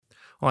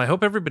Well, I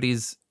hope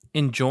everybody's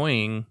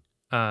enjoying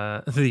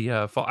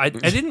the fall. I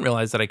didn't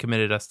realize that I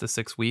committed us to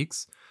 6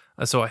 weeks,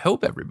 so I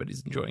hope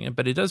everybody's enjoying it.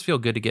 But it does feel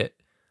good to get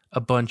a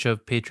bunch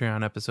of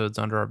Patreon episodes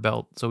under our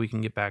belt so we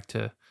can get back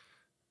to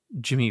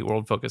Jimmy Eat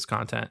World focused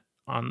content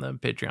on the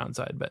Patreon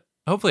side. But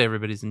hopefully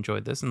everybody's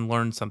enjoyed this and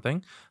learned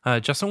something.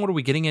 Justin, what are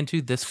we getting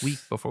into this week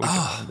before we jump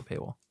behind the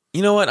paywall?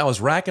 You know what? I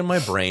was racking my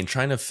brain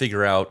trying to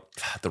figure out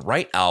the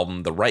right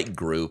album, the right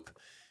group.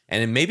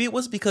 And maybe it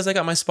was because I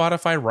got my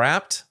Spotify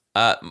Wrapped.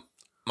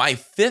 My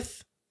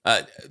fifth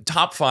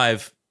top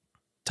five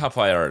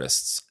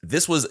artists.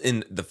 This was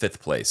in the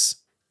fifth place.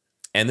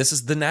 And this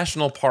is the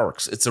National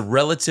Parks. It's a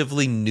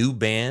relatively new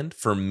band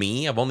for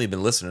me. I've only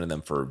been listening to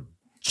them for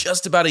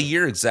just about a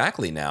year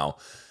exactly now.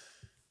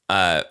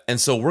 And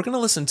so we're going to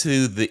listen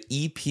to the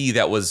EP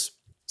that was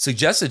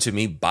suggested to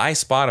me by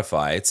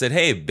Spotify. It said,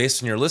 hey,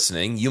 based on your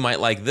listening, you might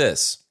like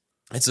this.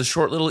 It's a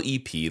short little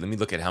EP. Let me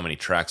look at how many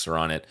tracks are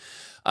on it.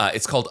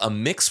 It's called A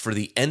Mix for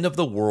the End of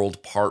the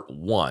World Part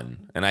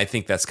 1. And I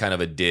think that's kind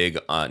of a dig,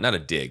 not a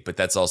dig, but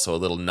that's also a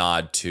little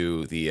nod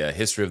to the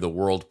History of the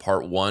World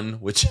Part 1,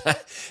 which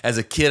as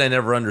a kid I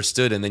never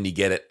understood. And then you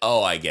get it.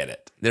 Oh, I get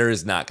it. There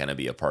is not going to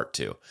be a Part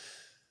 2.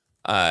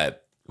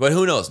 But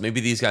who knows?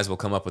 Maybe these guys will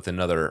come up with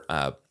another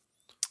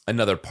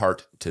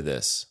part to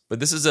this. But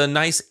this is a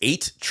nice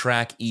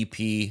 8-track EP,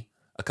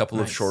 a couple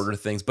of shorter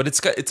things. But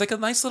it's like a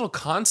nice little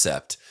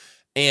concept.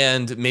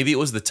 And maybe it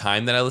was the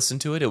time that I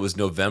listened to it. It was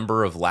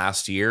November of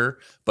last year,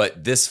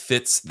 but this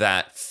fits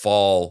that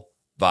fall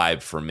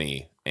vibe for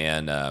me.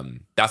 And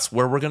that's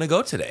where we're going to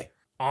go today.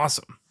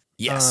 Awesome.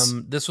 Yes.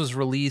 This was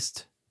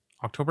released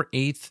October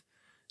 8th.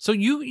 So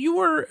you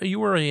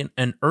were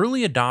an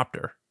early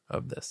adopter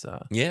of this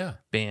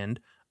band.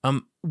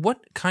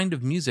 What kind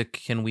of music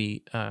can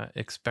we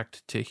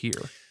expect to hear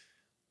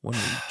when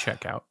we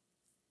check out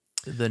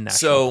the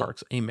National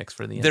Parks A Mix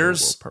for the End of the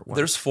World Part 1?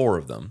 There's 4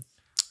 of them.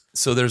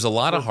 So there's a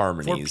lot of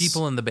harmonies. 4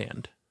 people in the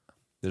band.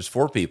 There's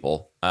 4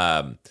 people.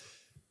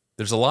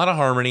 There's a lot of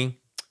harmony.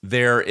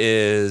 There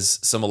is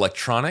some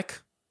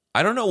electronic.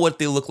 I don't know what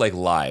they look like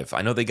live.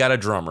 I know they got a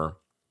drummer,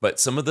 but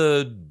some of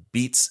the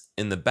beats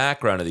in the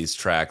background of these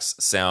tracks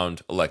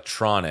sound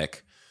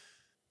electronic.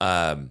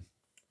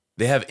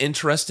 They have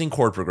interesting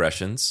chord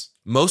progressions.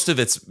 Most of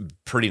it's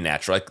pretty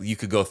natural. Like you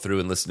could go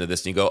through and listen to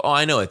this and you go, oh,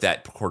 I know what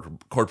that chord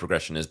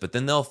progression is. But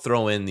then they'll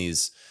throw in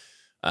these,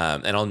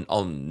 and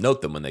I'll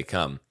note them when they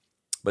come.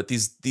 But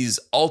these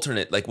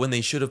alternate, like when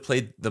they should have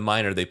played the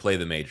minor, they play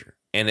the major.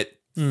 And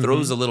it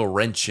throws a little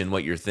wrench in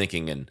what you're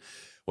thinking and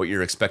what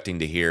you're expecting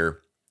to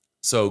hear.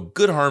 So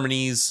good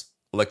harmonies,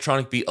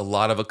 electronic beat, a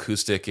lot of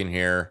acoustic in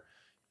here.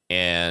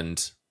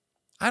 And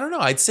I don't know,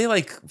 I'd say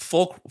like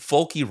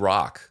folky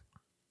rock.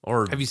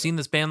 Or have you seen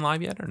this band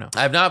live yet or no?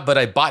 I have not, but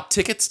I bought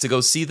tickets to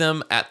go see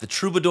them at the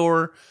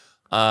Troubadour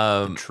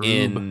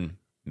in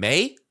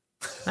May.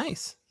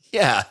 Nice.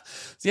 Yeah.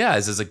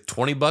 It's like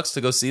 $20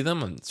 to go see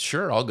them. And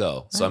sure, I'll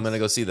go. Nice. So I'm going to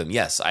go see them.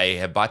 Yes, I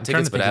have bought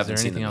tickets, but I haven't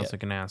seen them yet. Anything else I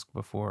can ask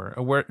before?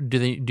 Where do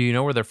you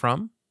know where they're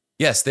from?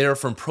 Yes, they are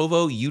from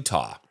Provo,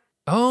 Utah.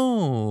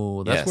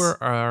 Oh, that's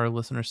where our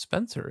listener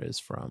Spencer is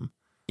from.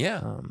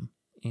 Yeah. All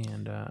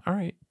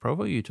right,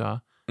 Provo, Utah,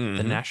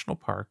 the National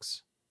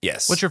Parks.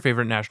 Yes. What's your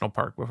favorite national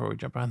park before we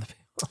jump on the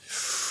paper?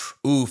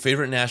 Ooh,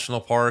 favorite national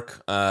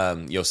park?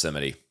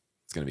 Yosemite.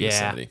 It's going to be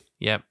Yosemite.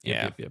 Yep.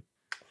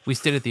 We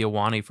stayed at the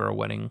Ahwahnee for a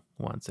wedding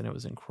once, and it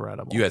was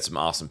incredible. You had some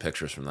awesome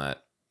pictures from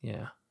that.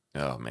 Yeah.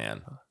 Oh,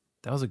 man.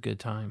 That was a good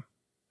time.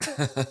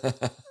 All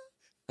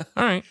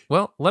right.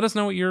 Well, let us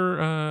know what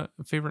your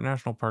favorite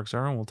national parks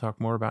are, and we'll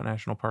talk more about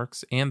national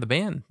parks and the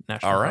band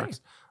National Parks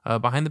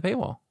behind the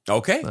paywall.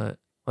 Okay. But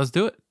let's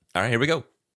do it. All right, here we go.